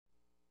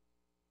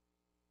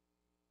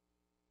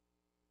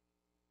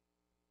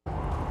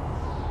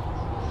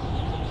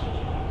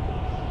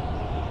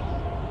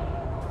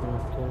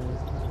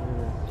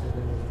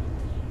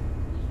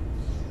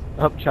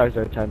Oh,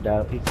 Charizard timed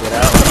out. He quit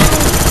out.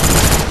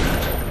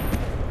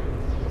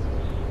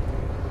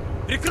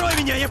 Прикрой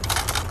меня, я...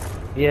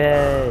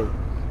 Yay!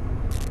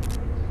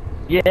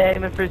 Yay,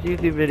 my first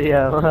YouTube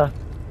video!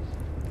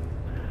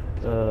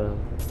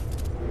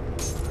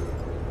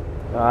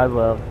 I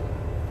will.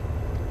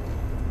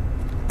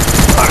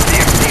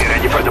 XowtHD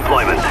ready for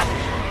deployment.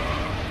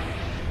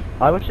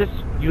 I wish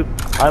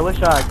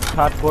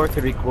Top 4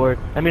 could record.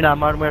 I mean,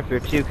 Modern Warfare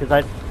 2, because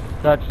I'd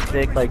such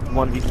sick, like,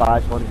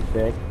 1v5,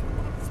 1v6.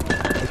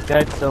 This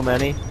guy's so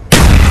many.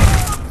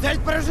 Цель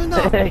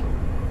поражена! Hey!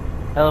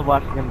 I love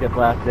watching him get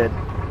blasted.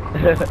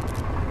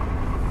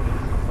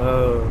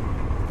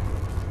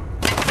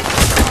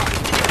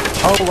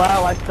 Oh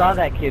wow, I saw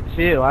that kid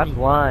too. I'm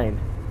blind.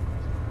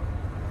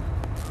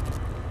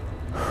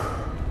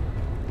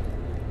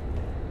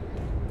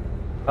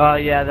 Oh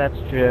yeah, that's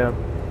true.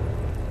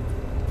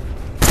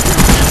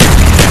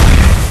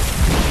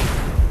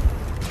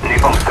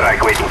 Napalm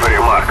strike waiting for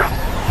your mark.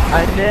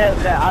 I knew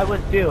that. I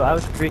was too. I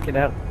was freaking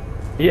out.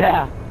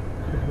 Yeah.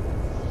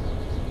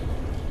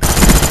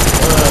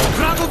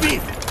 Враг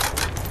убит!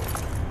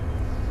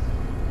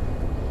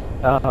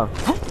 Oh.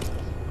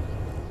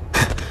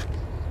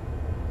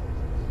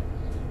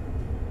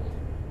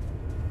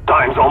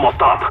 Time's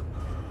almost up.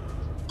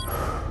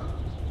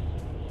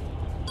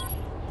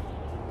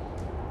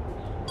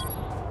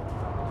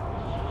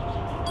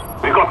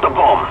 We got the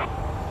bomb.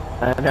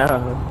 I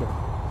know.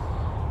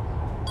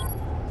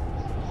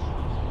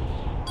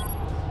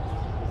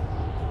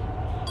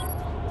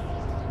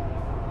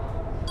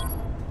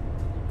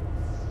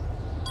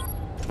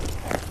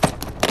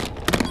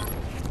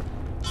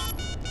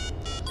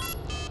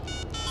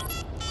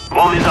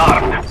 Bomb is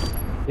armed.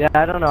 Yeah,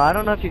 I don't know. I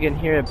don't know if you can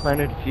hear it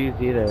planted defuse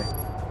either.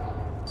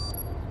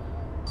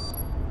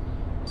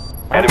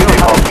 Enemy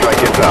napalm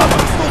strike inbound.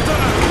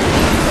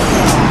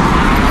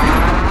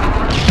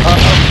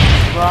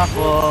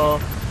 Waffle.